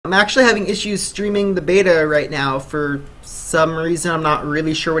I'm actually having issues streaming the beta right now for some reason. I'm not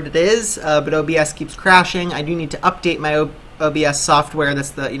really sure what it is, but OBS keeps crashing. I do need to update my OBS software. That's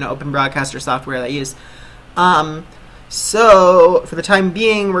the Open Broadcaster software that I use. So for the time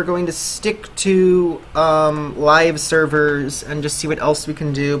being, we're going to stick to live servers and just see what else we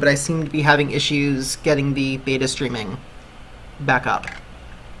can do. But I seem to be having issues getting the beta streaming back up.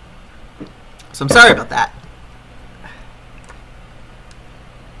 So I'm sorry about that.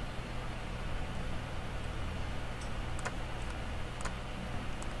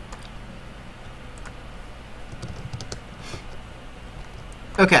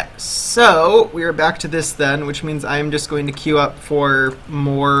 Okay, so we are back to this then, which means I'm just going to queue up for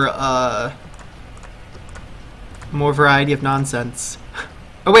more variety of nonsense.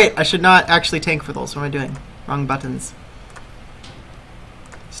 Oh wait, I should not actually tank for those. What am I doing? Wrong buttons.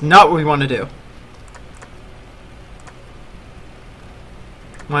 It's not what we want to do.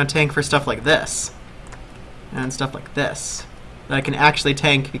 I want to tank for stuff like this. And stuff like this. That I can actually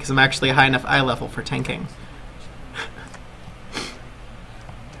tank because I'm actually a high enough eye level for tanking.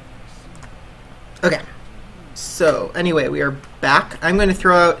 Okay, so anyway, we are back. I'm going to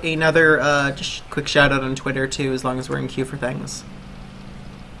throw out another just quick shout out on Twitter too, as long as we're in queue for things.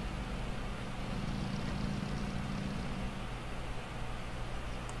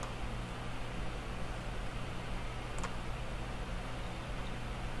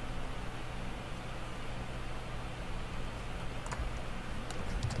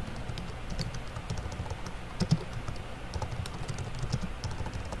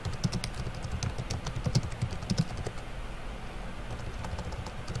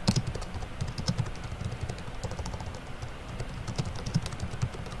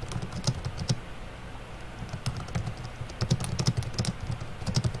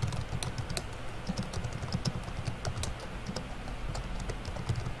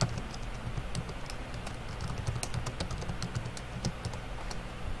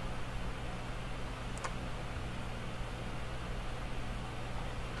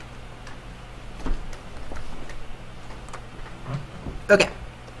 Okay,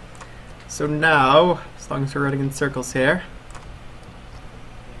 so now, as long as we're running in circles here,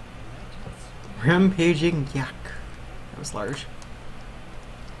 rampaging yak. That was large.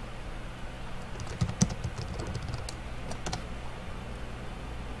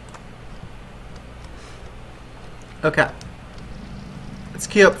 Okay, let's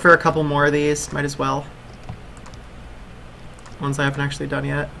queue up for a couple more of these, might as well. Ones I haven't actually done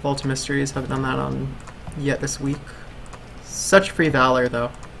yet. Vault of Mysteries, haven't done that on yet this week. Such free valor,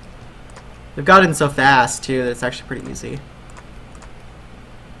 though. They've gotten so fast, too, that it's actually pretty easy.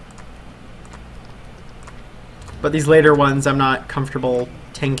 But these later ones, I'm not comfortable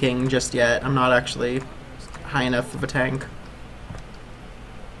tanking just yet. I'm not actually high enough of a tank.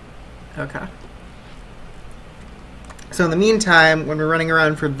 Okay. So in the meantime, when we're running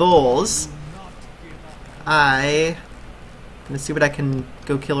around for those, I'm gonna see what I can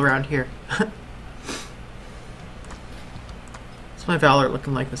go kill around here. What's my Valor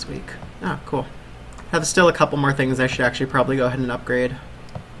looking like this week? Oh, cool. Have still a couple more things I should actually probably go ahead and upgrade.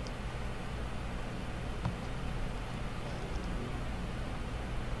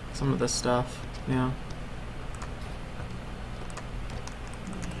 Some of this stuff, yeah.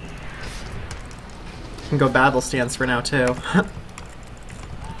 Can go battle stance for now too.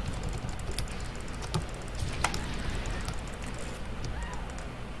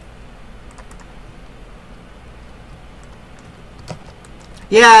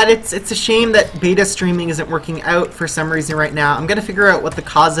 Yeah, it's a shame that beta streaming isn't working out for some reason right now. I'm gonna figure out what the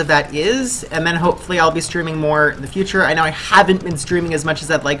cause of that is, and then hopefully I'll be streaming more in the future. I know I haven't been streaming as much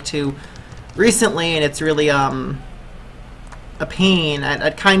as I'd like to recently, and it's really a pain.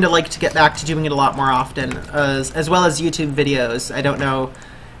 I'd kind of like to get back to doing it a lot more often, as well as YouTube videos. I don't know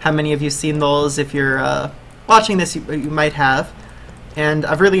how many of you have seen those. If you're watching this, you might have. And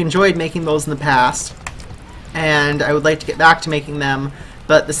I've really enjoyed making those in the past, and I would like to get back to making them.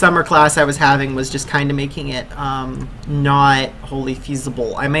 But the summer class I was having was just kind of making it not wholly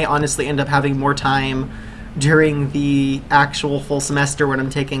feasible. I may honestly end up having more time during the actual full semester when I'm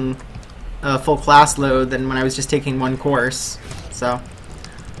taking a full class load than when I was just taking one course. So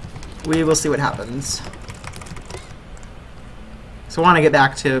we will see what happens. So I want to get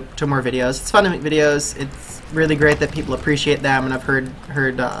back to more videos. It's fun to make videos. It's really great that people appreciate them, and I've heard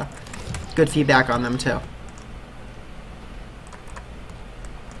good feedback on them too.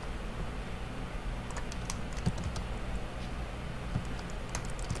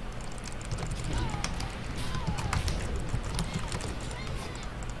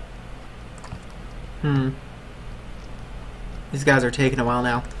 These guys are taking a while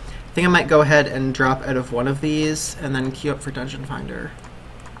now. I think I might go ahead and drop out of one of these and then queue up for Dungeon Finder.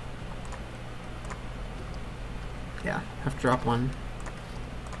 Yeah, have to drop one.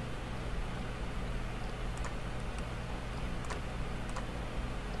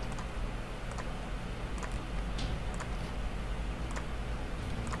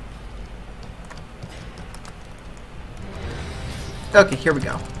 Okay, here we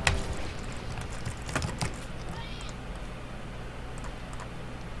go.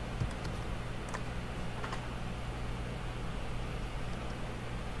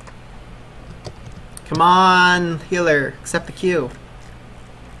 Come on, healer, accept the queue.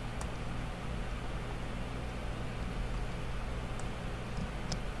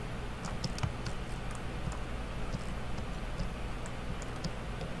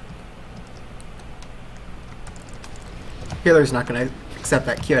 Healer's not going to accept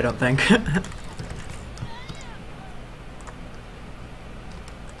that queue, I don't think.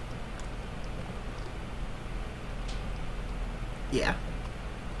 Yeah.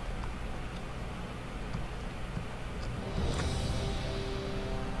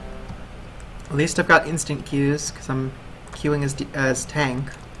 At least I've got instant queues, because I'm queuing as tank.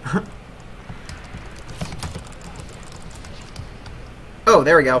 Oh,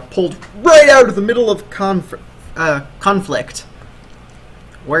 there we go. Pulled right out of the middle of conflict.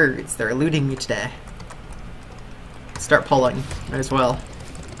 Words, they're eluding me today. Start pulling. Might as well.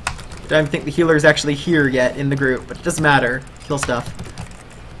 Don't even think the healer's actually here yet in the group, but it doesn't matter. Kill stuff.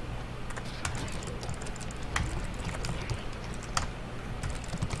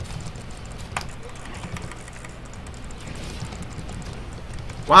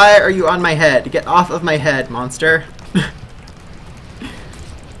 Why are you on my head? Get off of my head, monster.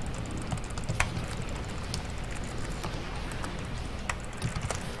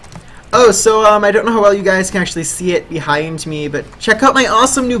 Oh, so I don't know how well you guys can actually see it behind me, but check out my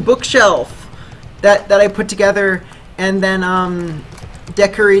awesome new bookshelf that I put together and then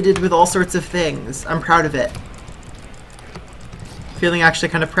decorated with all sorts of things. I'm proud of it. Feeling actually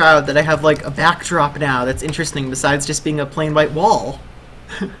kind of proud that I have like a backdrop now that's interesting besides just being a plain white wall.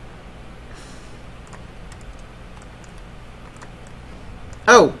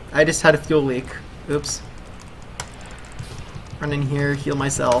 Oh, I just had a fuel leak. Oops. Run in here, heal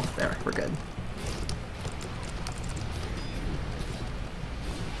myself. There, we're good.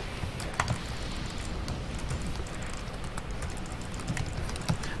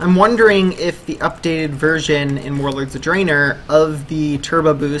 I'm wondering if the updated version in Warlords of Draenor of the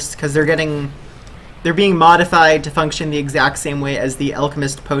turbo boost, because they're being modified to function the exact same way as the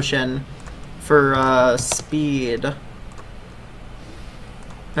alchemist potion for speed.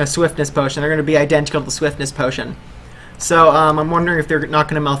 A swiftness potion. They're going to be identical to the swiftness potion. So I'm wondering if they're not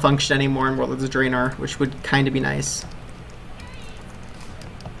going to malfunction anymore in Warlords of Draenor, which would kind of be nice.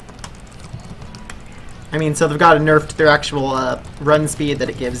 I mean, so they've got to nerf their actual run speed that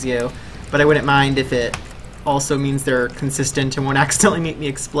it gives you, but I wouldn't mind if it also means they're consistent and won't accidentally make me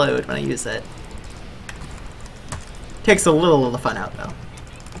explode when I use it. Takes a little of the fun out, though.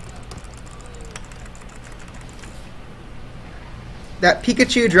 That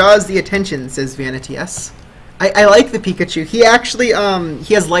Pikachu draws the attention, says Vanity S. I like the Pikachu. He actually,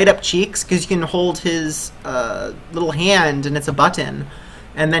 he has light up cheeks because you can hold his little hand and it's a button.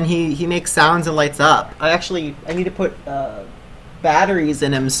 And then he makes sounds and lights up. I need to put batteries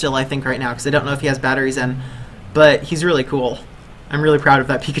in him still, I think, right now, because I don't know if he has batteries in. But he's really cool. I'm really proud of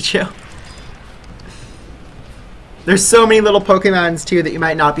that Pikachu. There's so many little Pokemons, too, that you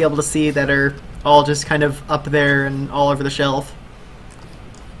might not be able to see that are all just kind of up there and all over the shelf.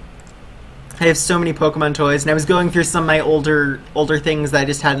 I have so many Pokemon toys, and I was going through some of my older things that I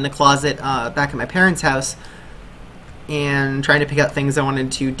just had in the closet back at my parents' house, and trying to pick out things I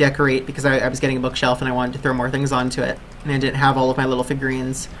wanted to decorate because I was getting a bookshelf and I wanted to throw more things onto it, and I didn't have all of my little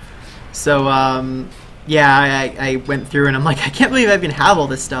figurines. So, yeah, I went through and I'm like, I can't believe I even have all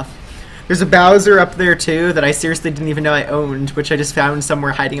this stuff. There's a Bowser up there, too, that I seriously didn't even know I owned, which I just found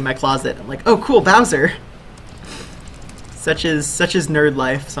somewhere hiding in my closet. I'm like, oh, cool, Bowser! Such is nerd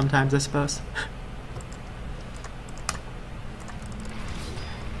life sometimes, I suppose.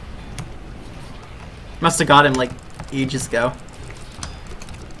 Must have got him like ages ago.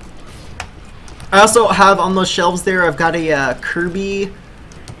 I also have on those shelves there, I've got a Kirby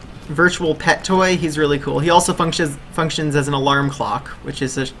virtual pet toy. He's really cool. He also functions as an alarm clock, which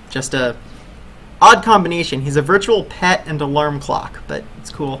is just a odd combination. He's a virtual pet and alarm clock, but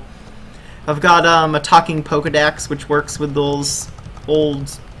it's cool. I've got a talking Pokedex, which works with those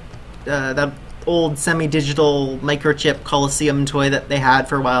old, that old semi-digital microchip Coliseum toy that they had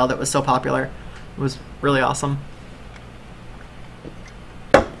for a while that was so popular. It was really awesome.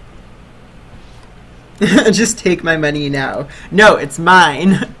 Just take my money now. No, it's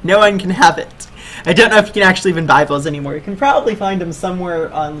mine. No one can have it. I don't know if you can actually even buy those anymore. You can probably find them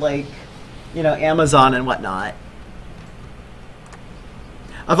somewhere on, like, you know, Amazon and whatnot.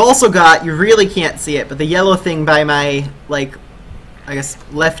 I've also got, you really can't see it, but the yellow thing by my, like, I guess,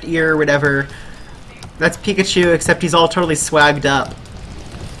 left ear or whatever, that's Pikachu, except he's all totally swagged up.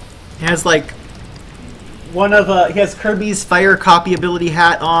 He has, like, he has Kirby's Fire Copy ability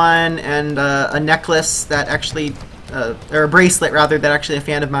hat on, and a necklace that actually, or a bracelet, rather, that actually a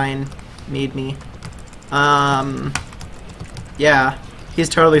fan of mine made me. Yeah, he's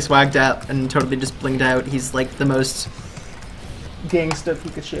totally swagged up and totally just blinged out. He's, like, the most gangsta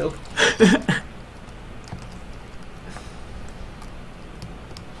Pikachu.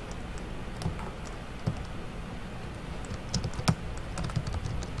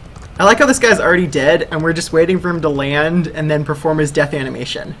 I like how this guy's already dead, and we're just waiting for him to land and then perform his death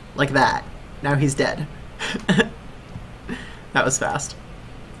animation. Like that. Now he's dead. That was fast.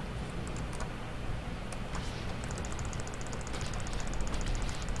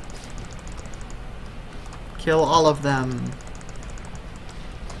 Kill all of them.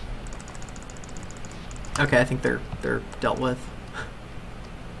 Okay, I think they're dealt with.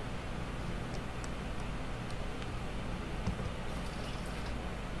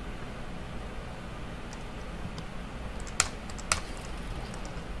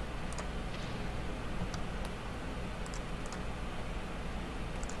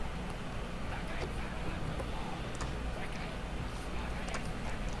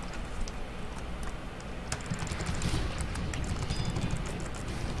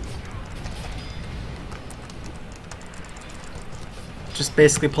 Just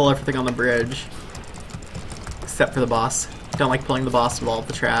basically pull everything on the bridge. Except for the boss. Don't like pulling the boss with all of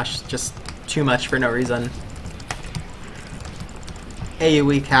the trash. Just too much for no reason.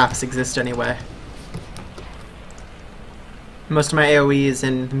 AoE caps exist anyway. Most of my AoE is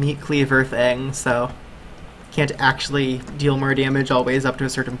in the Meat Cleaver thing, so can't actually deal more damage always up to a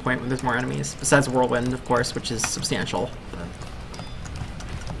certain point when there's more enemies. Besides Whirlwind, of course, which is substantial. But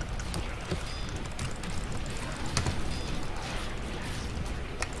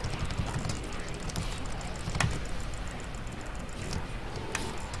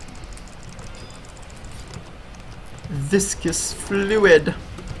viscous fluid.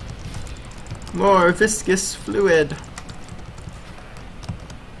 More viscous fluid.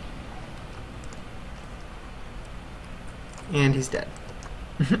 And he's dead.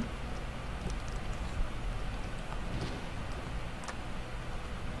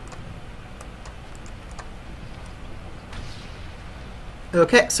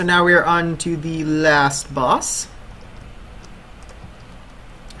 Okay, so now we are on to the last boss,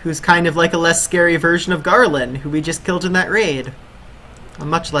 who's kind of like a less scary version of Garland, who we just killed in that raid. A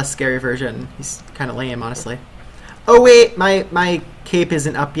much less scary version. He's kind of lame, honestly. Oh wait, my cape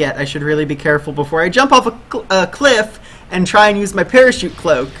isn't up yet. I should really be careful before I jump off a cliff and try and use my parachute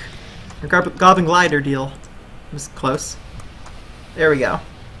cloak. Or Goblin Glider deal. It was close. There we go.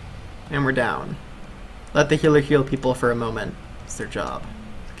 And we're down. Let the healer heal people for a moment. It's their job.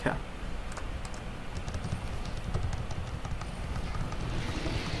 Okay.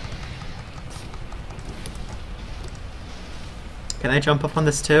 Can I jump up on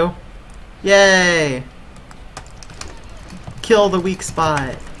this too? Yay! Kill the weak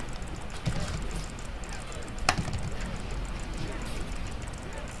spot.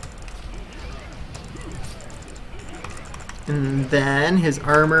 And then his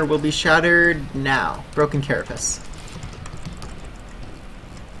armor will be shattered now. Broken carapace.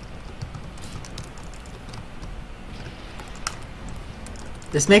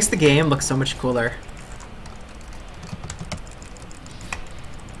 This makes the game look so much cooler.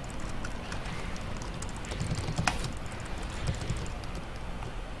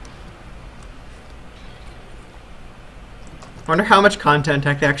 I wonder how much content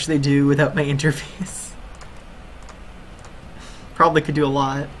I could actually do without my interface. Probably could do a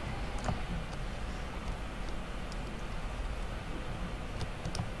lot.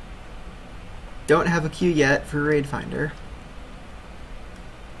 Don't have a queue yet for Raid Finder.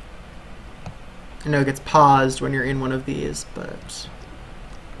 I know it gets paused when you're in one of these, but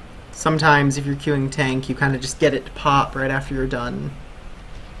sometimes if you're queuing tank, you kind of just get it to pop right after you're done.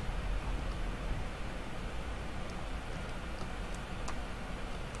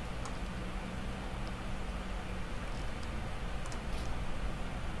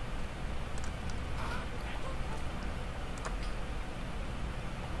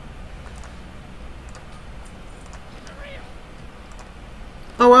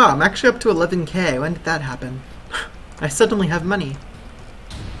 Oh wow, I'm actually up to 11k. When did that happen? I suddenly have money.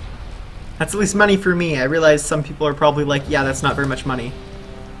 That's at least money for me. I realize some people are probably like, yeah, that's not very much money.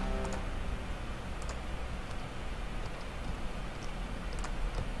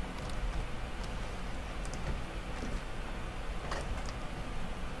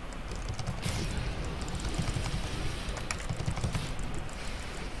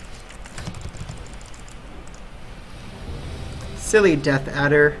 Silly Death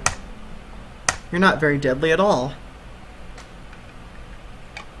Adder. You're not very deadly at all.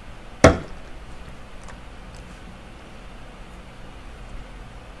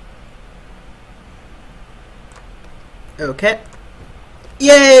 Okay.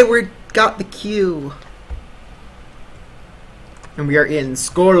 Yay, we got the queue. And we are in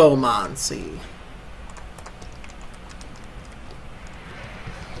Scholomancy.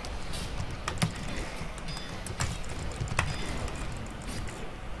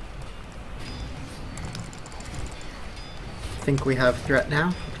 I think we have threat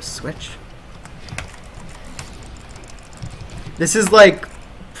now. Just switch. This is like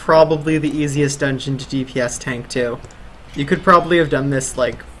probably the easiest dungeon to DPS tank too. You could probably have done this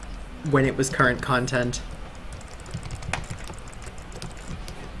like when it was current content.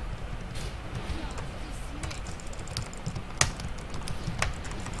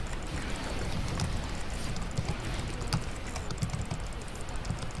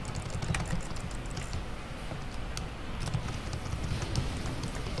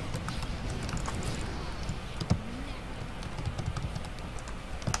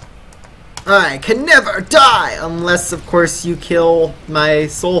 I can never die! Unless, of course, you kill my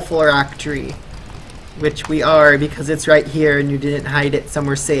soul phylactery. Which we are, because it's right here and you didn't hide it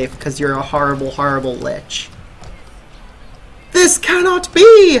somewhere safe, because you're a horrible, horrible lich. This cannot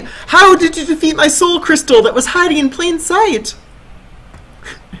be! How did you defeat my soul crystal that was hiding in plain sight?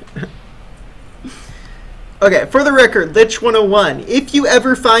 Okay, for the record, Lich 101. If you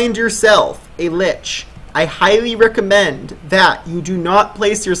ever find yourself a lich, I highly recommend that you do not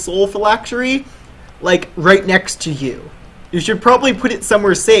place your soul phylactery, like, right next to you. You should probably put it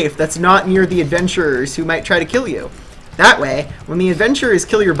somewhere safe that's not near the adventurers who might try to kill you. That way, when the adventurers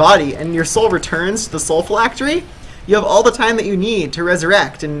kill your body and your soul returns to the soul phylactery, you have all the time that you need to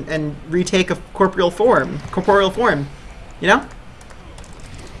resurrect and retake a corporeal form, you know?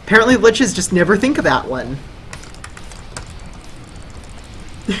 Apparently liches just never think of that one.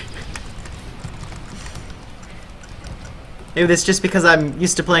 Maybe that's just because I'm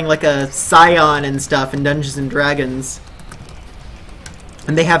used to playing like a Scion and stuff in Dungeons and Dragons.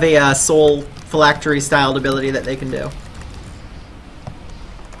 And they have a soul phylactery styled ability that they can do.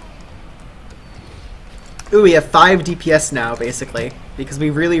 Ooh, we have 5 DPS now, basically. Because we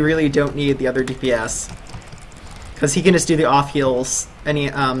really, really don't need the other DPS. Because he can just do the off-heals,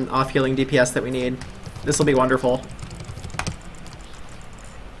 any off-healing DPS that we need. This will be wonderful.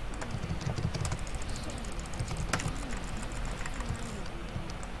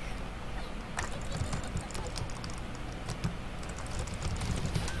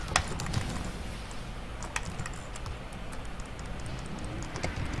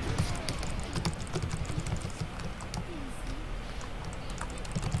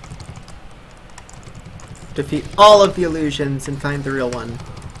 Defeat all of the illusions and find the real one.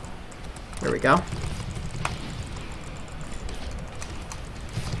 There we go.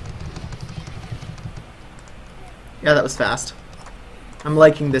 Yeah, that was fast. I'm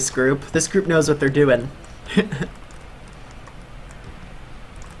liking this group. This group knows what they're doing.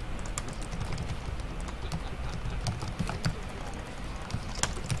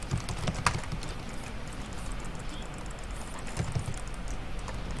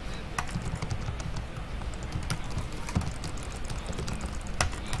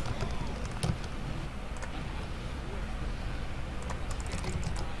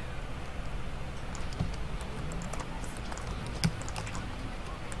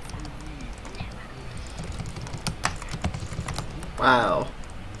 Wow.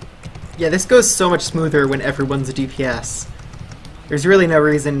 Yeah, this goes so much smoother when everyone's a DPS. There's really no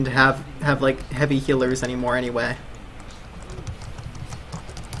reason to have like heavy healers anymore anyway.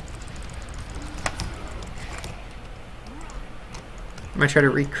 I'm gonna try to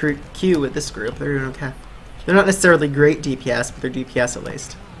recruit Q with this group. They're doing okay. They're not necessarily great DPS, but they're DPS at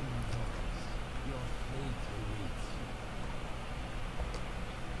least.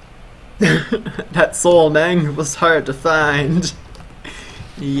 That soul mang was hard to find.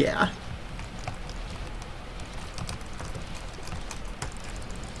 Yeah.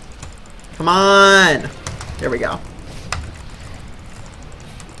 Come on! There we go.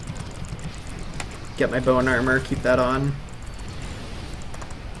 Get my bone armor, keep that on.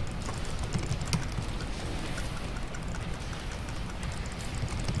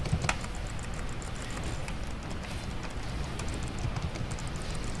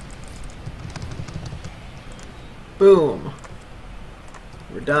 Boom.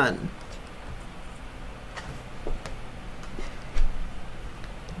 We're done.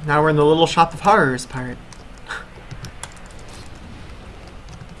 Now we're in the little shop of horrors part.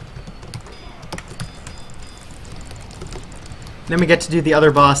 Then we get to do the other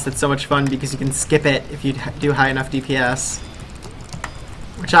boss that's so much fun because you can skip it if you do high enough DPS.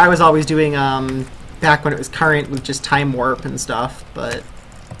 Which I was always doing back when it was current with just time warp and stuff, but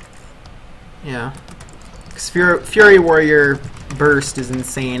yeah. Because Fury Warrior burst is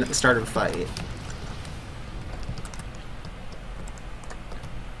insane at the start of a fight.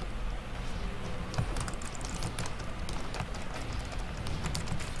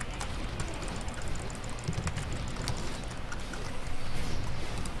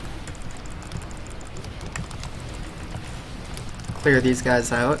 Clear these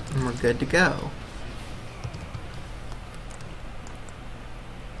guys out, and we're good to go.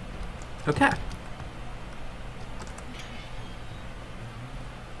 Okay.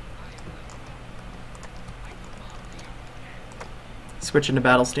 Switch into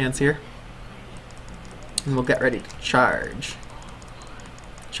battle stance here. And we'll get ready to charge.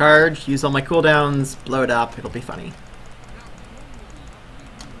 Charge, use all my cooldowns, blow it up, it'll be funny.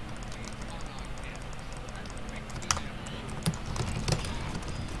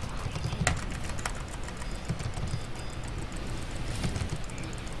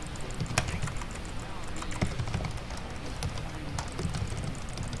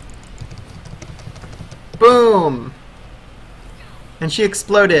 Boom! And she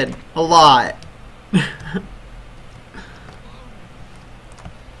exploded a lot.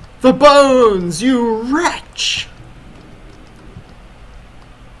 The bones, you wretch!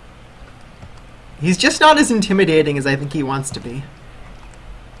 He's just not as intimidating as I think he wants to be.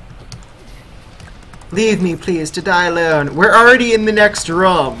 Leave me, please, to die alone. We're already in the next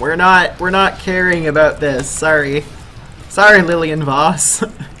room. We're not caring about this. Sorry. Sorry, Lillian Voss.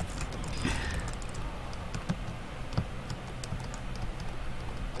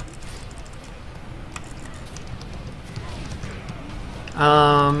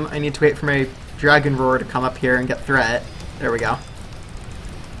 I need to wait for my Dragon Roar to come up here and get threat. There we go.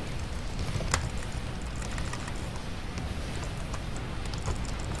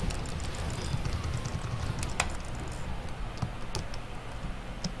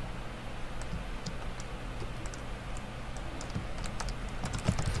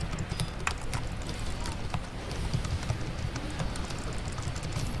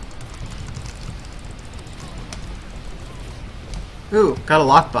 Ooh, got a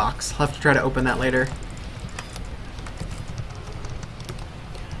lockbox. I'll have to try to open that later.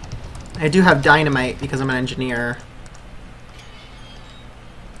 I do have dynamite because I'm an engineer.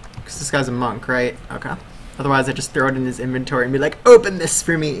 Because this guy's a monk, right? Okay. Otherwise I just throw it in his inventory and be like, open this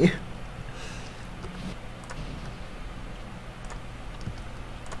for me!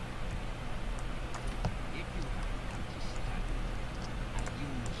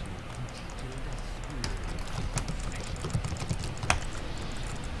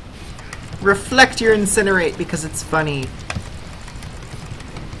 Reflect your incinerate because it's funny.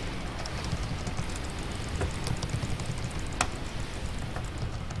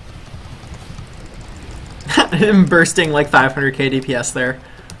 I'm bursting like 500k DPS there.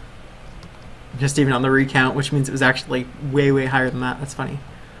 Just even on the recount, which means it was actually way, way higher than that. That's funny.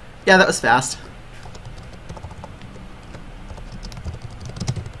 Yeah, that was fast.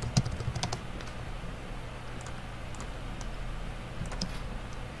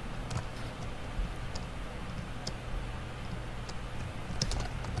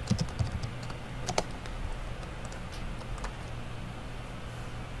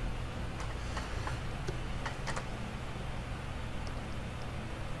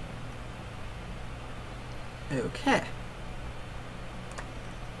 Okay.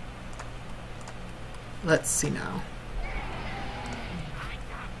 Let's see now.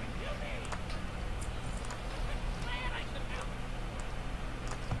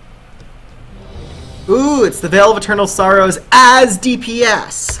 Ooh, it's the Veil of Eternal Sorrows as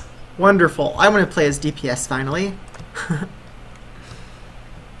DPS! Wonderful. I want to play as DPS finally.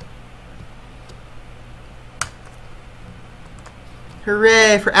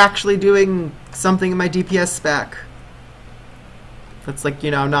 Hooray for actually doing something in my DPS spec. That's like,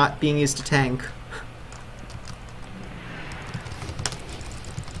 you know, not being used to tank.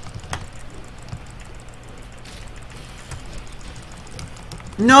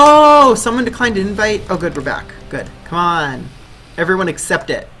 No! Someone declined an invite? Oh good, we're back. Good. Come on. Everyone accept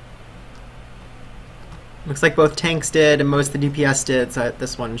it. Looks like both tanks did and most of the DPS did, so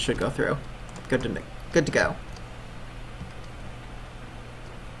this one should go through. Good to go.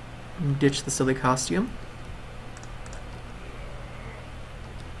 Ditch the silly costume.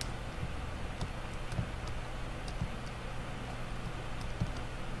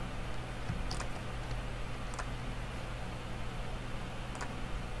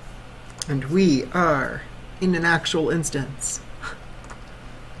 And we are in an actual instance.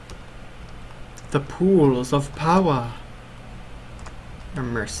 The pools of power.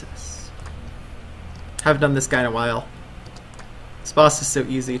 Immersus. Haven't done this guy in a while. This boss is so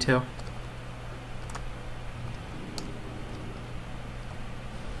easy too.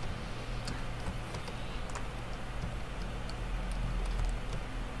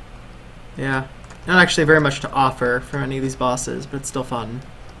 Yeah. Not actually very much to offer from any of these bosses, but it's still fun.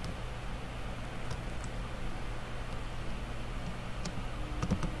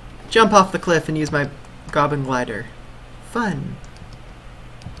 Jump off the cliff and use my goblin glider. Fun.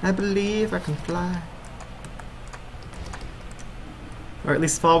 I believe I can fly. Or at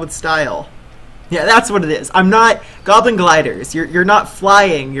least fall with style. Yeah, that's what it is. I'm not... Goblin gliders. You're not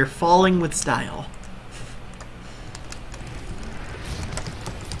flying, you're falling with style.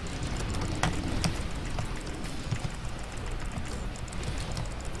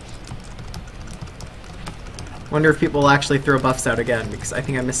 Wonder if people will actually throw buffs out again, because I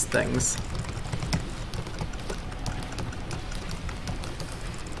think I missed things.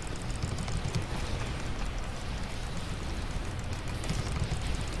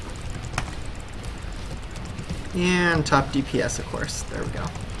 And top DPS, of course. There we go.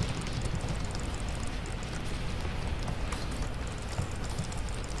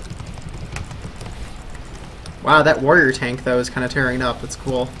 Wow, that warrior tank, though, is kind of tearing up. That's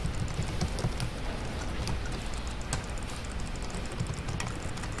cool.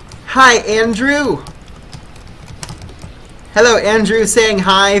 Hi, Andrew! Hello, Andrew, saying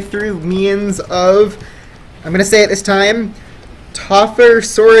hi through means of, I'm gonna say it this time, Toffer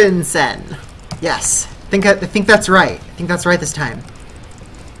Sorensen. Yes, I think that's right. I think that's right this time.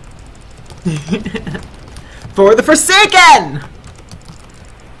 For the Forsaken!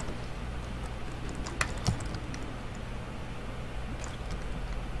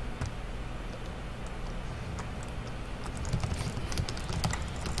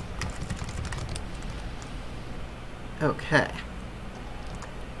 Okay.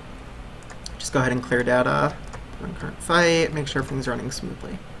 Just go ahead and clear data. Run current fight. Make sure everything's running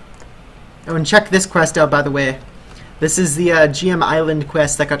smoothly. Oh, and check this quest out, by the way. This is the GM Island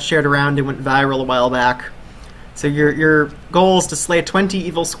quest that got shared around and went viral a while back. So your goal is to slay 20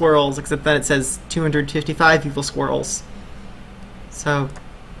 evil squirrels, except that it says 255 evil squirrels. So,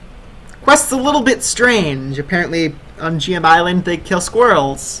 quest's a little bit strange. Apparently, on GM Island, they kill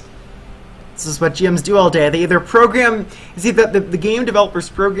squirrels. This is what GMs do all day. They either program... You see, the game developers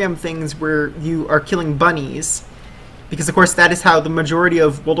program things where you are killing bunnies. Because, of course, that is how the majority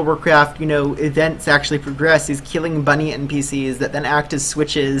of World of Warcraft, you know, events actually progress, is killing bunny NPCs that then act as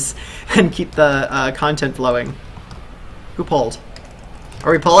switches and keep the content flowing. Who pulled?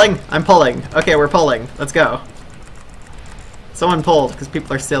 Are we pulling? I'm pulling. Okay, we're pulling. Let's go. Someone pulled, because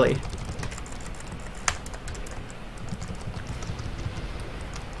people are silly.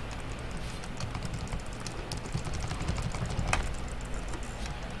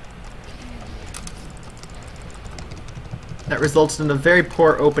 That resulted in a very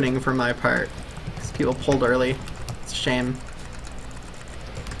poor opening for my part, because people pulled early. It's a shame.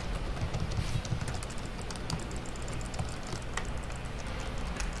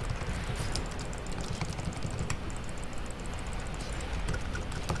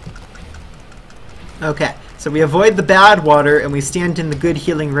 Okay, so we avoid the bad water and we stand in the good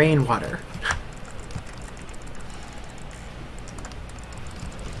healing rainwater.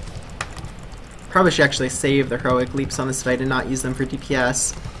 Probably should actually save the heroic leaps on this fight and not use them for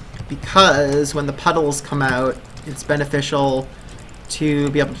DPS, because when the puddles come out, it's beneficial to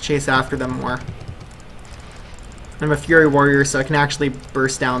be able to chase after them more. I'm a Fury Warrior, so I can actually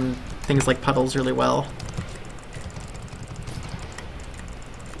burst down things like puddles really well.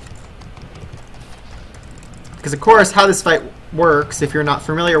 Because of course, how this fight works, if you're not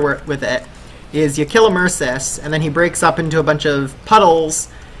familiar with it, is you kill a Mercis, and then he breaks up into a bunch of puddles.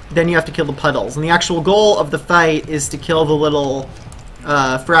 Then you have to kill the puddles. And the actual goal of the fight is to kill the little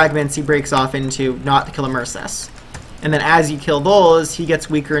fragments he breaks off into, not to kill a Mercis. And then as you kill those, he gets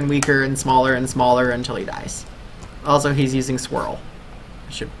weaker and weaker and smaller until he dies. Also, he's using Swirl.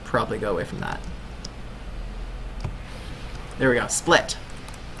 I should probably go away from that. There we go. Split.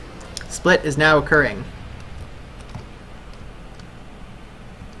 Split is now occurring.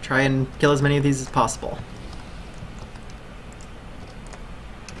 Try and kill as many of these as possible.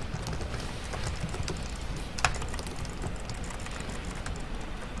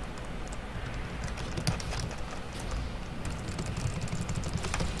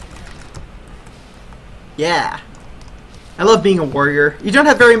 Yeah. I love being a warrior. You don't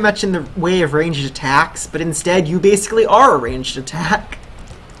have very much in the way of ranged attacks, but instead you basically are a ranged attack.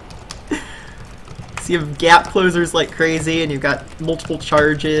 So you have gap closers like crazy, and you've got multiple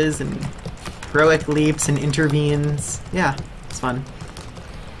charges, and heroic leaps, and intervenes. Yeah, it's fun.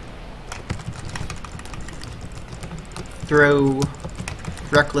 Throw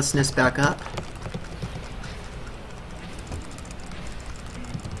recklessness back up.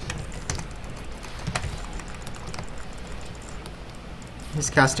 He's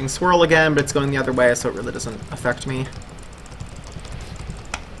casting Swirl again, but it's going the other way, so it really doesn't affect me.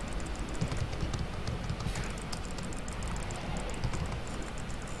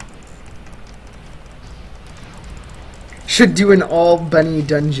 Should do an all-bunny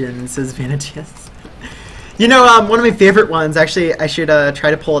dungeon, says Vanitius. You know, one of my favorite ones, actually, I should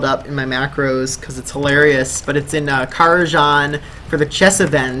try to pull it up in my macros, because it's hilarious, but it's in Karajan for the chess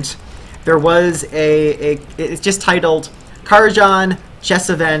event. There was it's just titled, Karajan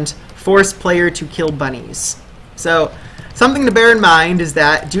Chess Event, Force Player to Kill Bunnies. So, something to bear in mind is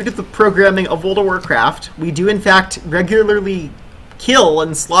that, due to the programming of World of Warcraft, we do in fact regularly kill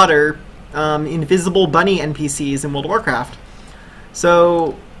and slaughter invisible bunny NPCs in World of Warcraft.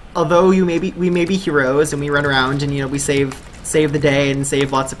 So, although we may be heroes and we run around and, you know, we save the day and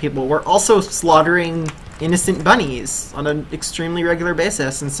save lots of people, we're also slaughtering innocent bunnies on an extremely regular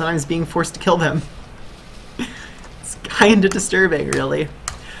basis and sometimes being forced to kill them. It's kind of disturbing, really.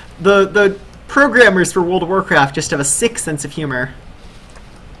 The programmers for World of Warcraft just have a sick sense of humor.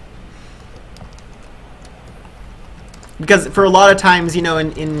 Because for a lot of times, you know,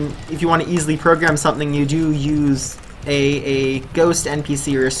 if you want to easily program something, you do use a ghost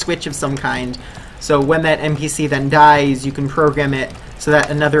NPC or a switch of some kind. So when that NPC then dies, you can program it so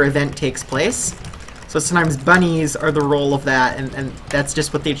that another event takes place. So sometimes bunnies are the role of that, and that's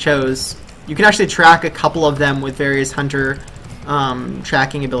just what they chose. You can actually track a couple of them with various hunter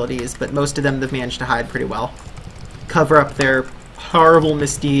tracking abilities, but most of them they've managed to hide pretty well. Cover up their horrible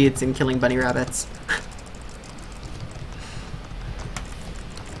misdeeds in killing bunny rabbits.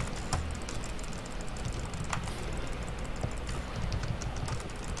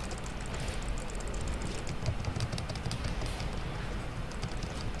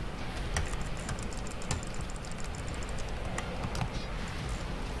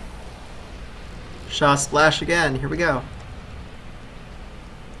 Shaw Splash again. Here we go.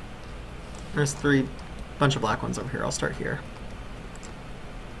 There's bunch of black ones over here. I'll start here.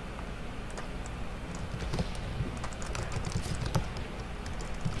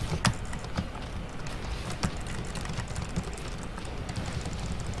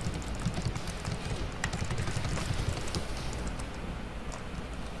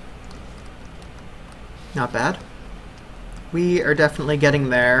 Not bad. We are definitely getting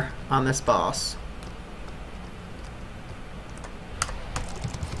there on this boss.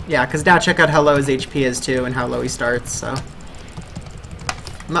 Yeah, because now check out how low his HP is too, and how low he starts, so...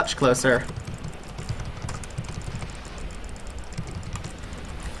 much closer.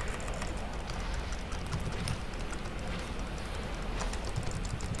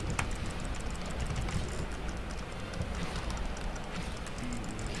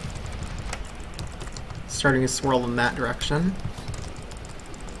 Starting to swirl in that direction.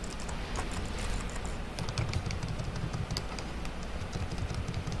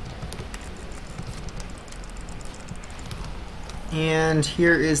 And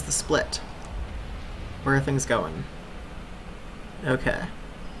here is the split. Where are things going? Okay.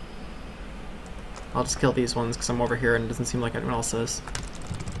 I'll just kill these ones because I'm over here and it doesn't seem like anyone else is.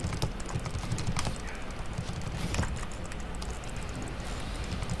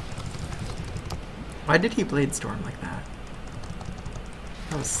 Why did he Blade Storm like that?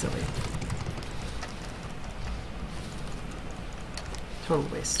 That was silly. Total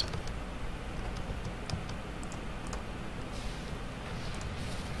waste.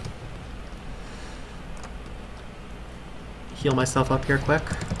 Heal myself up here quick.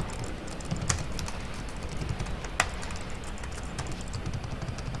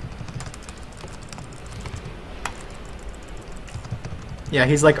 Yeah,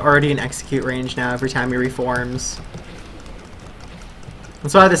 he's like already in execute range now every time he reforms.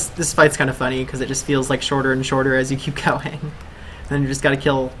 That's why this fight's kind of funny, because it just feels like shorter and shorter as you keep going. And then you just gotta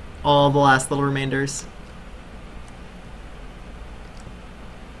kill all the last little remainders.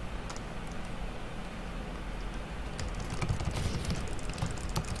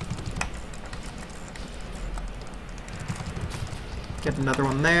 Get another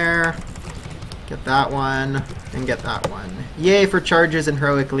one there. Get that one. And get that one. Yay for charges and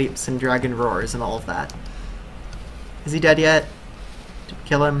heroic leaps and dragon roars and all of that. Is he dead yet? Did we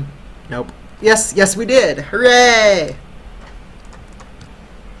kill him? Nope. Yes, yes we did! Hooray!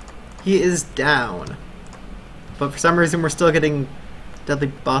 He is down. But for some reason we're still getting deadly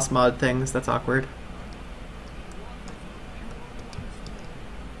boss mod things. That's awkward.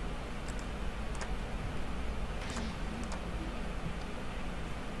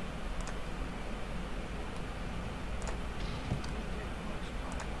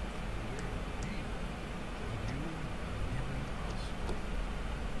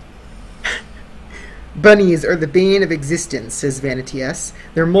 Bunnies are the bane of existence, says Vanity S.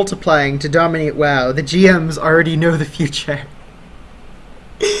 They're multiplying to dominate WoW. The GMs already know the future.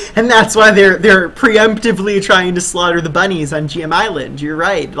 And that's why they're preemptively trying to slaughter the bunnies on GM Island. You're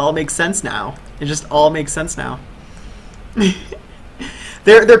right. It all makes sense now. It just all makes sense now.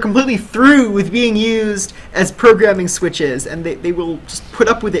 They're completely through with being used as programming switches, and they will just put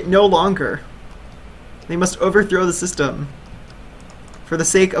up with it no longer. They must overthrow the system for the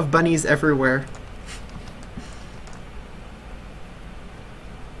sake of bunnies everywhere.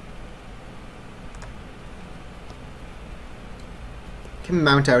 Can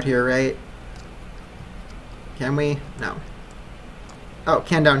mount out here, right? Can we? No. Oh,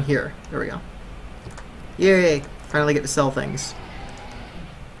 can down here. There we go. Yay! Finally get to sell things.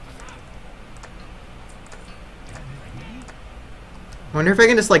 I wonder if I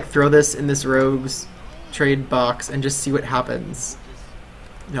can just like throw this in this rogue's trade box and just see what happens.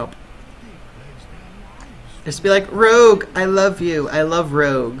 Nope. Just be like, Rogue, I love you. I love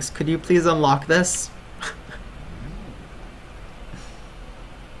rogues. Could you please unlock this?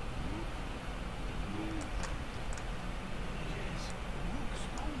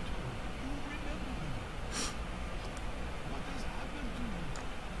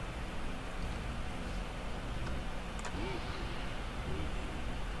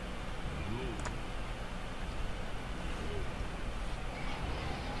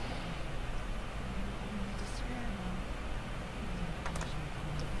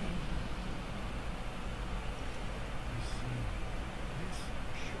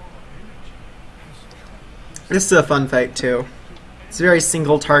 This is a fun fight too. It's a very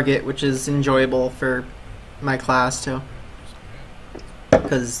single target, which is enjoyable for my class too.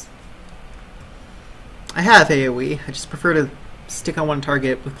 Because I have AoE, I just prefer to stick on one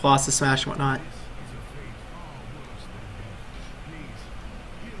target with Colossus Smash and whatnot.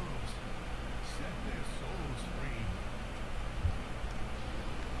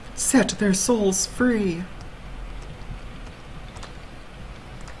 Set their souls free!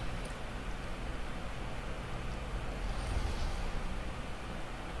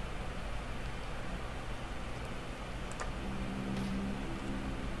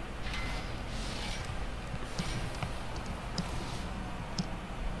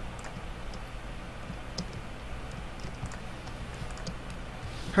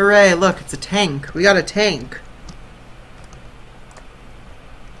 Hooray, look, it's a tank. We got a tank.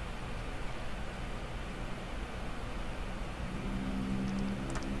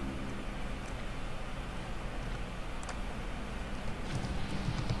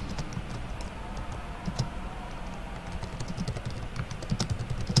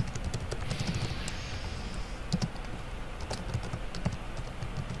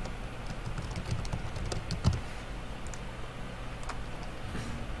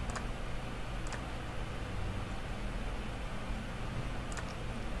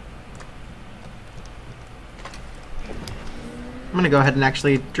 I'm gonna go ahead and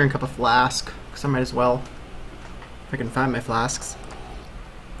actually drink up a flask, because I might as well, if I can find my flasks.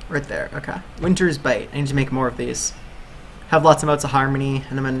 Right there, okay. Winter's Bite. I need to make more of these. Have lots of Motes of Harmony,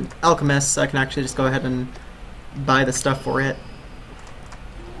 and I'm an alchemist, so I can actually just go ahead and buy the stuff for it.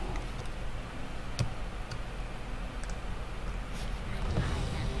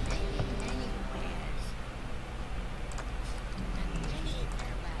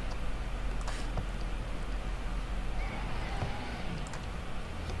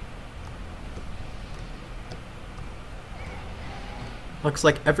 Looks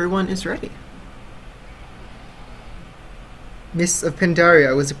like everyone is ready. Mists of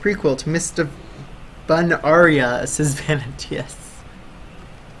Pandaria was a prequel to Mist of Bunaria, says Vanitius.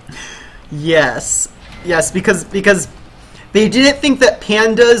 Yes. Yes, because they didn't think that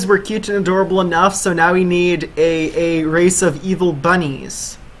pandas were cute and adorable enough, so now we need a race of evil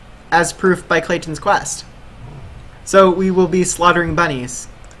bunnies, as proof by Clayton's quest. So we will be slaughtering bunnies,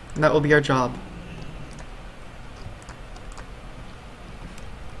 and that will be our job.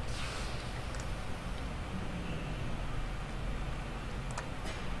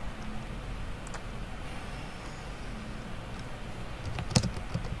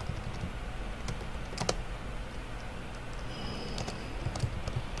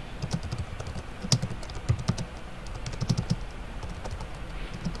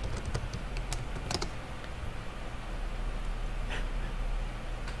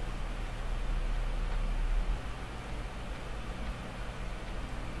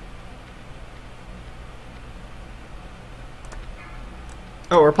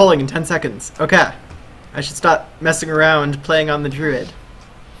 Oh, we're pulling in 10 seconds. Okay. I should stop messing around playing on the druid.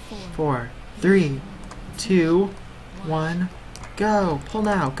 4, 3, 2, 1, go. Pull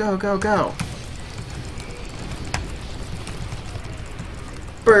now. Go, go, go.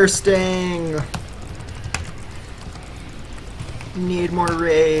 bursting. Need more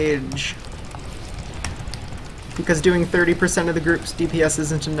rage. Because doing 30% of the group's DPS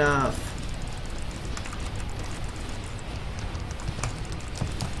isn't enough.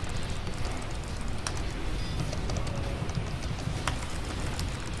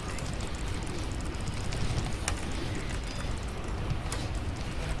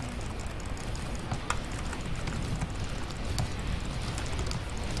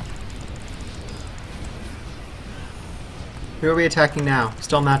 Who are we attacking now?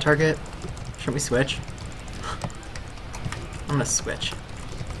 Still on that target? Shouldn't we switch? I'm gonna switch.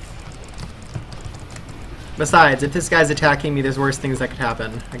 Besides, if this guy's attacking me, there's worse things that could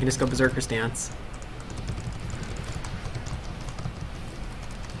happen. I can just go Berserker Stance.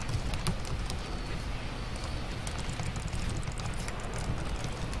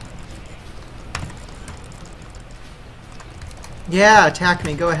 Yeah, attack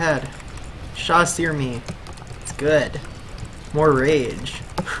me, go ahead. Shaw sear me. It's good. More rage.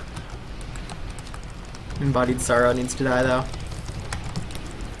 Embodied Sorrow needs to die though.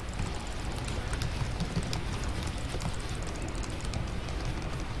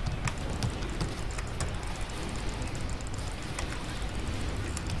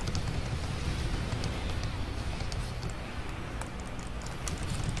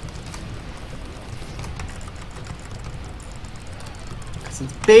 It's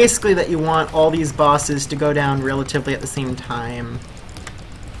basically that you want all these bosses to go down relatively at the same time.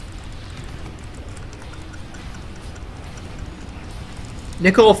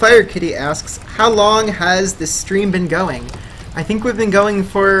 Nickel Fire Kitty asks, how long has this stream been going? I think we've been going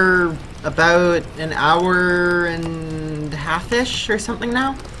for about an hour and a half-ish or something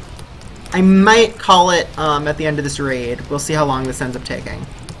now. I might call it at the end of this raid. We'll see how long this ends up taking.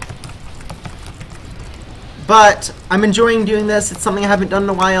 But I'm enjoying doing this. It's something I haven't done in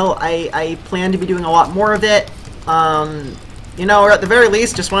a while. I plan to be doing a lot more of it. You know, or at the very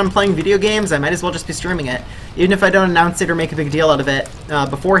least, just when I'm playing video games, I might as well just be streaming it. Even if I don't announce it or make a big deal out of it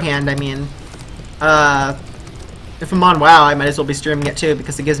beforehand, I mean, if I'm on WoW, I might as well be streaming it too,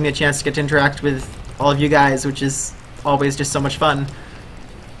 because it gives me a chance to get to interact with all of you guys, which is always just so much fun.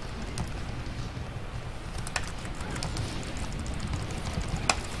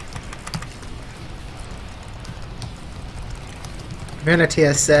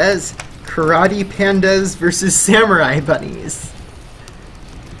 Vanitia says, Karate Pandas versus Samurai Bunnies.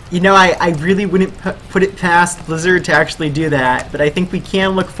 You know, I really wouldn't put it past Blizzard to actually do that, but I think we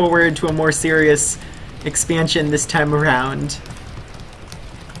can look forward to a more serious expansion this time around.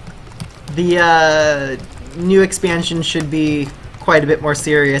 The new expansion should be quite a bit more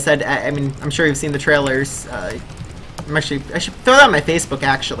serious. I mean, I'm sure you've seen the trailers. I should throw that on my Facebook,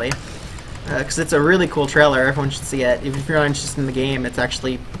 actually. Because it's a really cool trailer. Everyone should see it. Even if you're not interested in the game, it's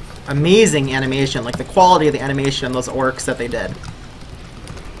actually amazing animation. Like the quality of the animation on those orcs that they did.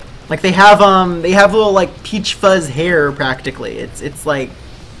 Like they have little like peach fuzz hair practically. It's like,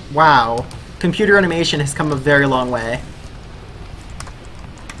 wow. Computer animation has come a very long way.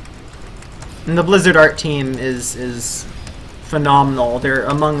 And the Blizzard art team is phenomenal. They're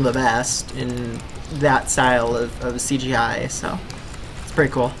among the best in that style of CGI. So it's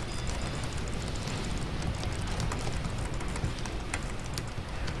pretty cool.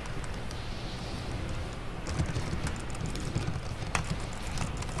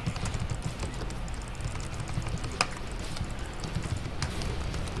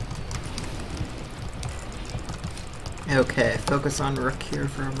 Okay, focus on Rook here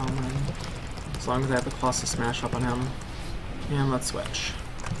for a moment. As long as I have the Colossus Smash up on him. And let's switch.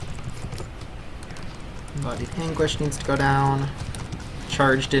 Embodied Anguish needs to go down.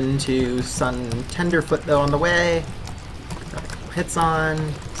 Charged into Sun Tenderfoot though on the way. Got a couple hits on.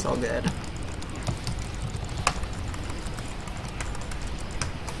 It's all good.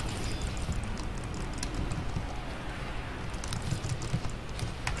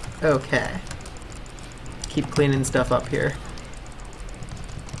 Okay. Keep cleaning stuff up here.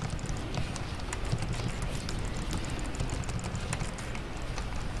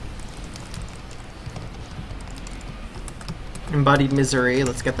 Embodied Misery,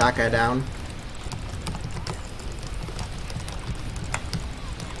 let's get that guy down.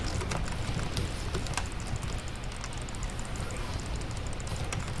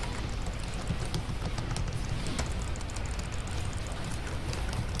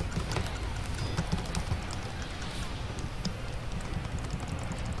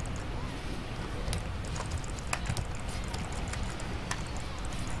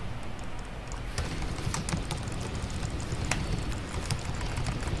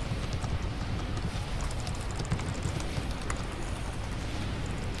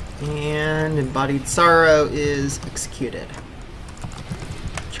 And Embodied Sorrow is executed.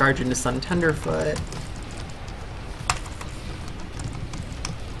 Charge into Sun Tenderfoot.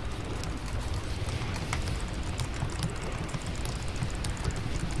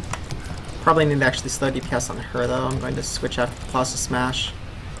 Probably need to actually slow DPS on her though. I'm going to switch out to Plasma Smash.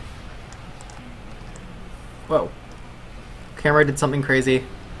 Whoa. Camera did something crazy.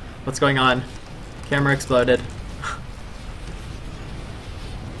 What's going on? Camera exploded.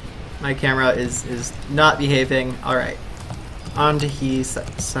 My camera is not behaving. Alright. On to He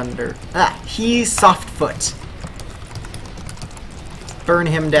Sunder. He Softfoot. Burn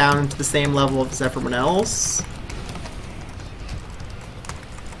him down to the same level as everyone else.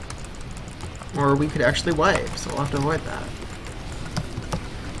 Or we could actually wipe, so we'll have to avoid that.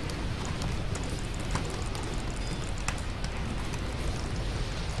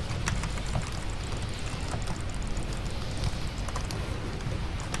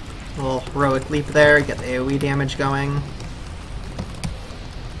 A little heroic leap there, get the AoE damage going.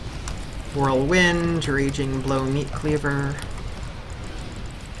 Whirlwind, Raging Blow, Meat Cleaver.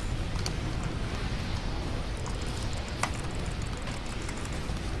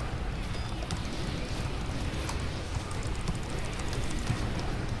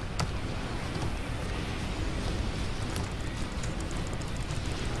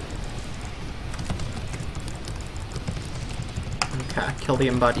 Okay, kill the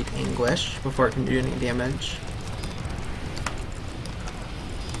Embodied Anguish before it can do any damage.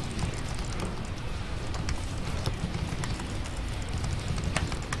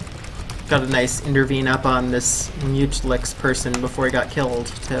 Got a nice intervene up on this Mutelix person before he got killed,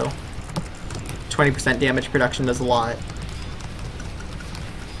 too. 20% damage production does a lot.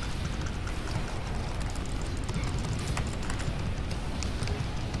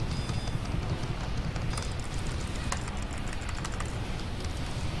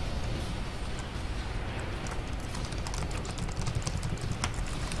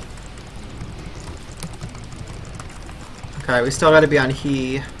 Okay, we still gotta be on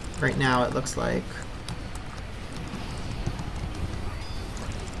He right now, it looks like.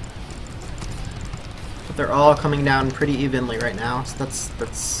 But they're all coming down pretty evenly right now, so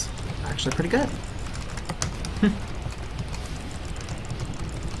that's actually pretty good.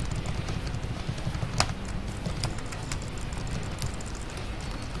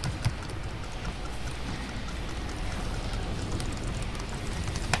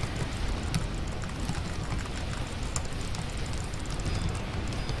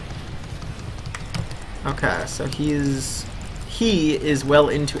 Okay, so he is well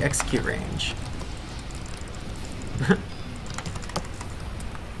into execute range.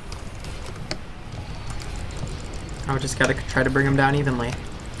 I just gotta try to bring him down evenly.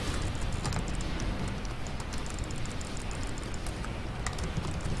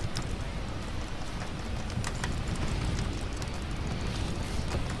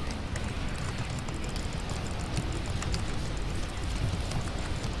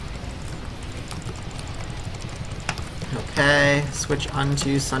 Okay, switch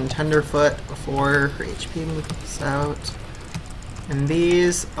onto Sun Tenderfoot before her HP moves out. And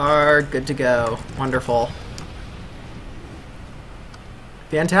these are good to go. Wonderful.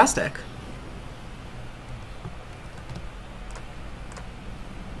 Fantastic.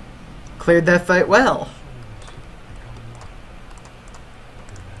 Cleared that fight well.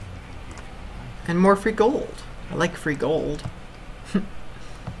 And more free gold. I like free gold.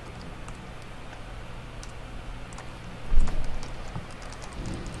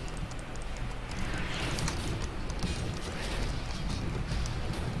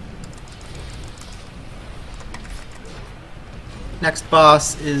 Next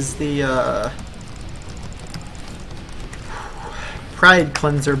boss is the Pride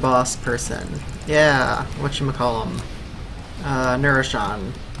Cleanser boss person. Yeah, whatchamacallem.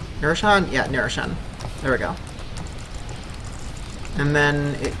 Norushen. Norushen? Yeah, Norushen. There we go. And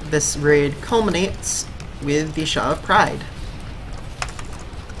then this raid culminates with the Shaw of Pride.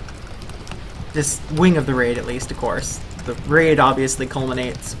 This wing of the raid, at least, of course. The raid obviously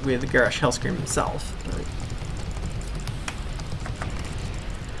culminates with Garrosh Hellscream himself. But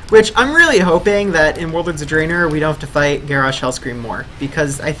which I'm really hoping that in Warlords of Draenor we don't have to fight Garrosh Hellscream more,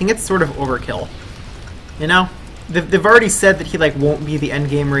 because I think it's sort of overkill. You know? They've already said that he like won't be the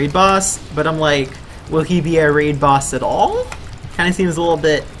endgame raid boss, but I'm like, will he be a raid boss at all? Kind of seems a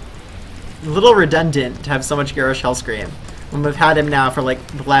little redundant to have so much Garrosh Hellscream when we've had him now for like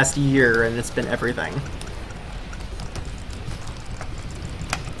the last year and it's been everything.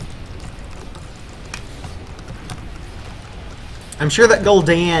 I'm sure that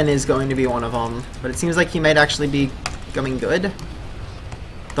Gul'dan is going to be one of them, but it seems like he might actually be going good.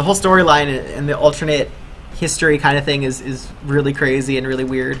 The whole storyline and the alternate history kind of thing is really crazy and really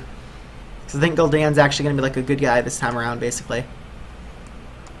weird. So I think Gul'dan's actually going to be like a good guy this time around, basically.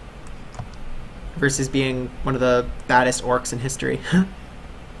 Versus being one of the baddest orcs in history.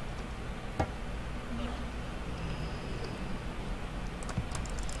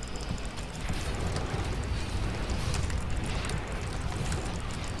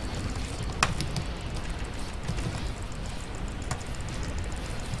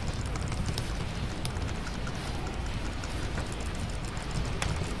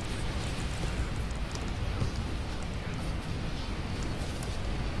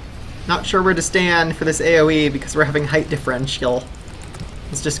 Not sure where to stand for this AoE because we're having height differential.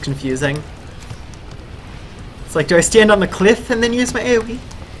 It's just confusing. It's like, do I stand on the cliff and then use my AoE?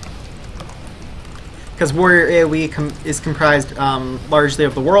 Because warrior AoE is comprised largely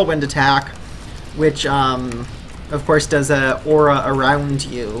of the whirlwind attack, which of course does a aura around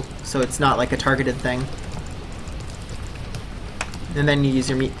you, so it's not like a targeted thing. And then you use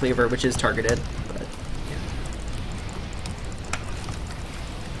your meat cleaver, which is targeted.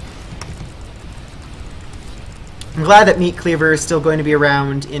 I'm glad that Meat Cleaver is still going to be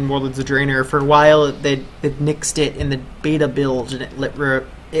around in Warlords of Draenor. For a while, they'd nixed it in the beta build, and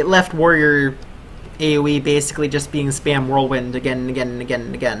it left Warrior AoE basically just being spam Whirlwind again and again and again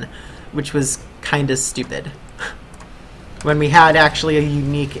and again, which was kind of stupid. When we had actually a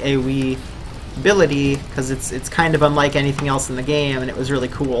unique AoE ability, because it's kind of unlike anything else in the game, and it was really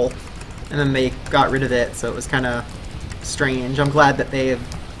cool. And then they got rid of it, so it was kind of strange. I'm glad that they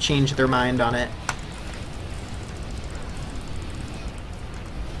have changed their mind on it.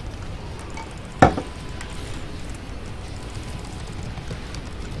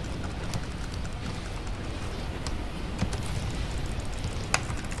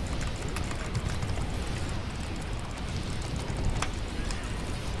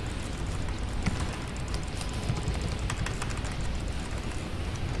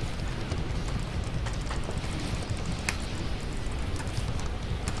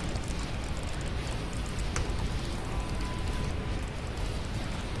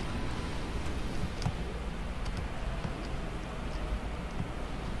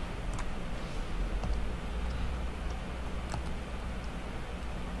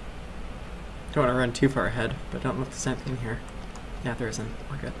 Don't want to run too far ahead, but I don't know if there's anything here. Yeah, there isn't.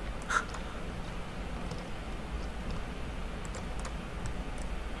 We're good.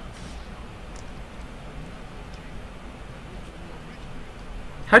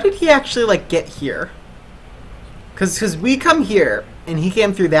 How did he actually, like, get here? Because we come here, and he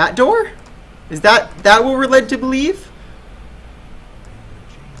came through that door? Is that what we're led to believe?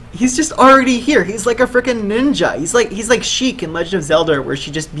 He's just already here. He's like a freaking ninja. He's like Sheik in Legend of Zelda, where she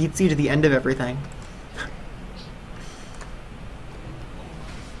just beats you to the end of everything.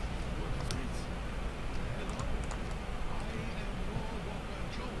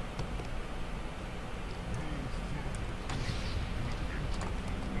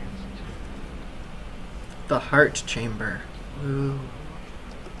 The heart chamber. Ooh.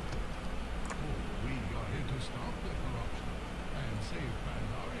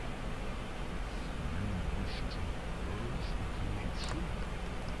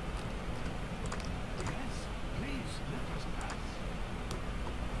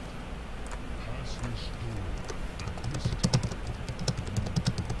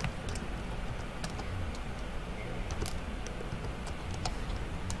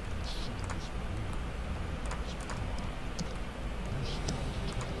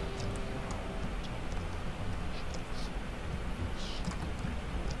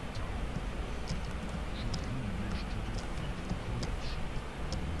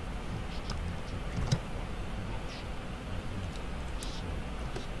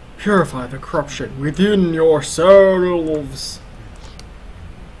 Purify the corruption within yourselves.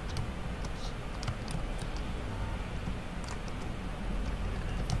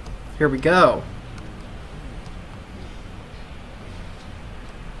 Here we go.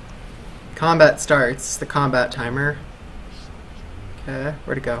 Combat starts. The combat timer. Okay,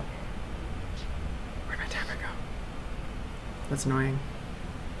 where'd it go? Where'd my timer go? That's annoying.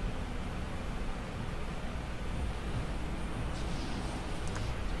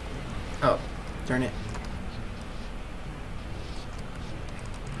 Oh, darn it.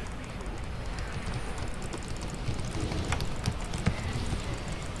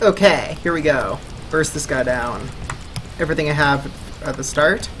 Okay, here we go. Burst this guy down. Everything I have at the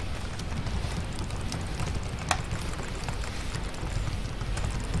start.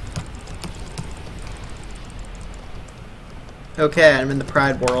 Okay, I'm in the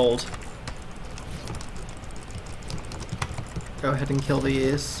Pride world. go ahead and kill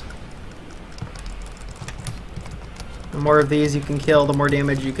these. The more of these you can kill, the more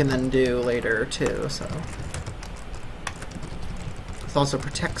damage you can then do later too, so. This also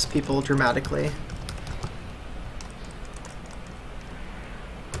protects people dramatically.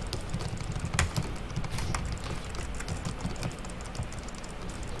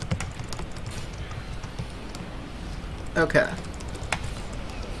 Okay.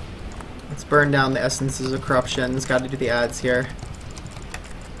 Let's burn down the essences of corruption. It's got to do the ads here.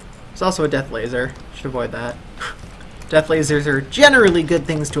 There's also a death laser. Should avoid that. Death lasers are generally good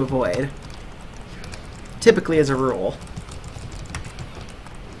things to avoid. Typically as a rule.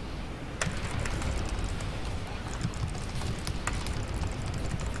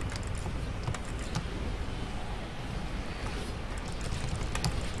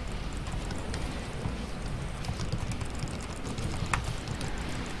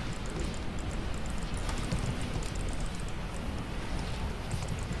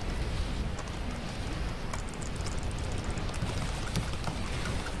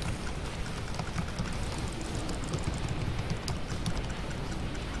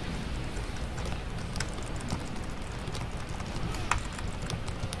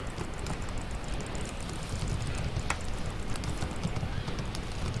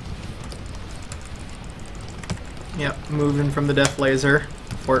 Yep, moving from the death laser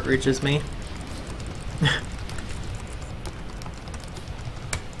before it reaches me.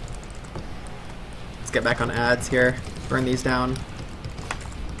 Let's get back on ads here. Burn these down.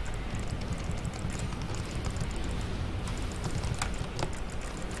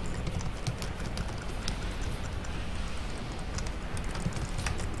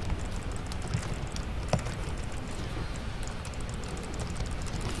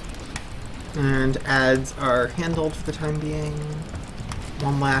 And ads are handled for the time being.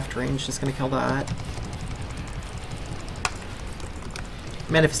 One left, range just gonna kill that.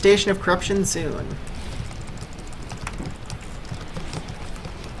 Manifestation of corruption soon.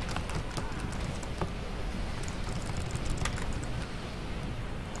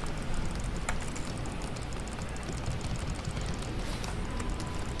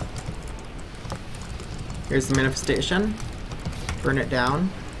 Here's the manifestation. Burn it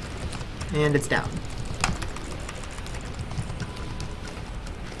down. And it's down.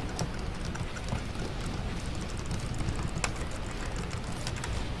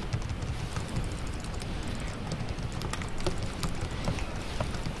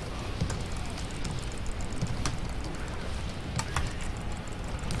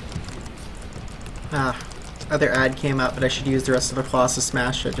 Other ad came up, but I should use the rest of the Colossus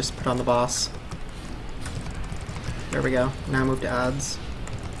Smash I just put on the boss. There we go. Now move to ads.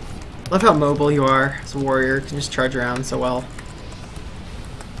 Love how mobile you are as a warrior. You can just charge around so well.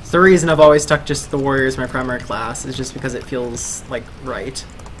 It's the reason I've always stuck just the warrior as my primary class, is just because it feels like right.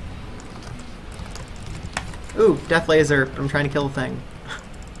 Ooh, death laser. I'm trying to kill the thing.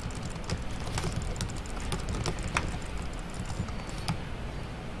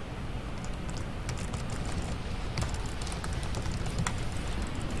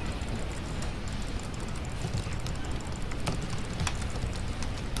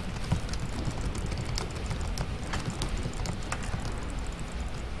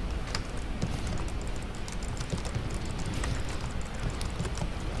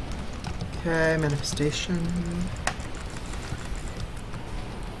 Okay, manifestation.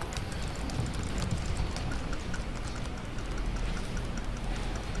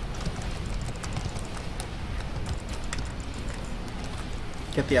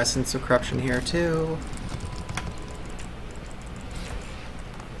 Get the essence of corruption here too.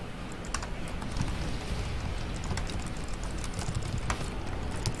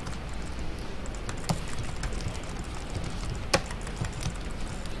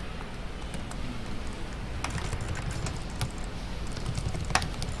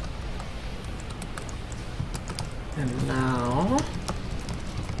 And now,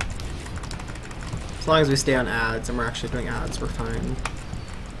 as long as we stay on ads and we're actually doing ads, we're fine.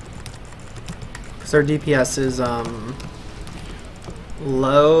 Because our DPS is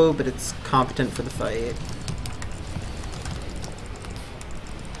low, but it's competent for the fight.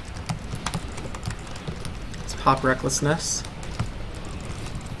 Let's pop Recklessness.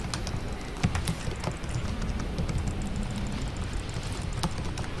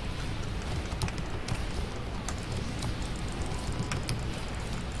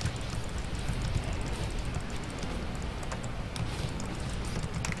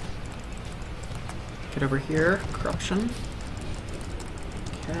 Get over here, corruption.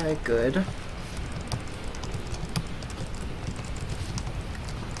 Okay, good.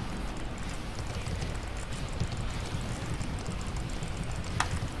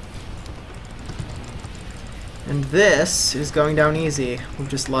 And this is going down easy. We've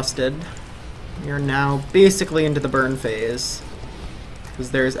just lusted. We are now basically into the burn phase.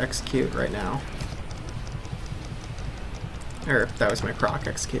 Because there's execute right now. Or, that was my proc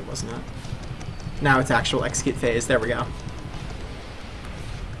execute, wasn't it? Now it's actual execute phase. There we go.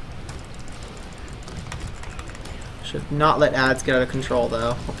 Should not let ads get out of control,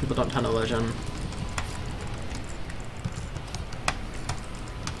 though. Hope people don't tunnel vision.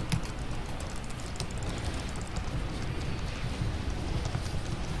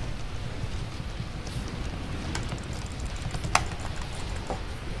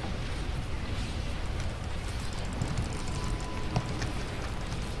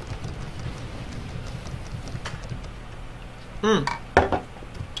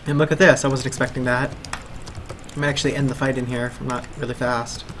 And look at this, I wasn't expecting that. I might actually end the fight in here if I'm not really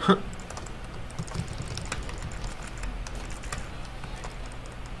fast.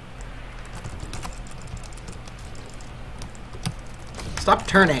 Stop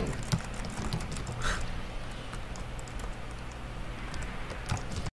turning.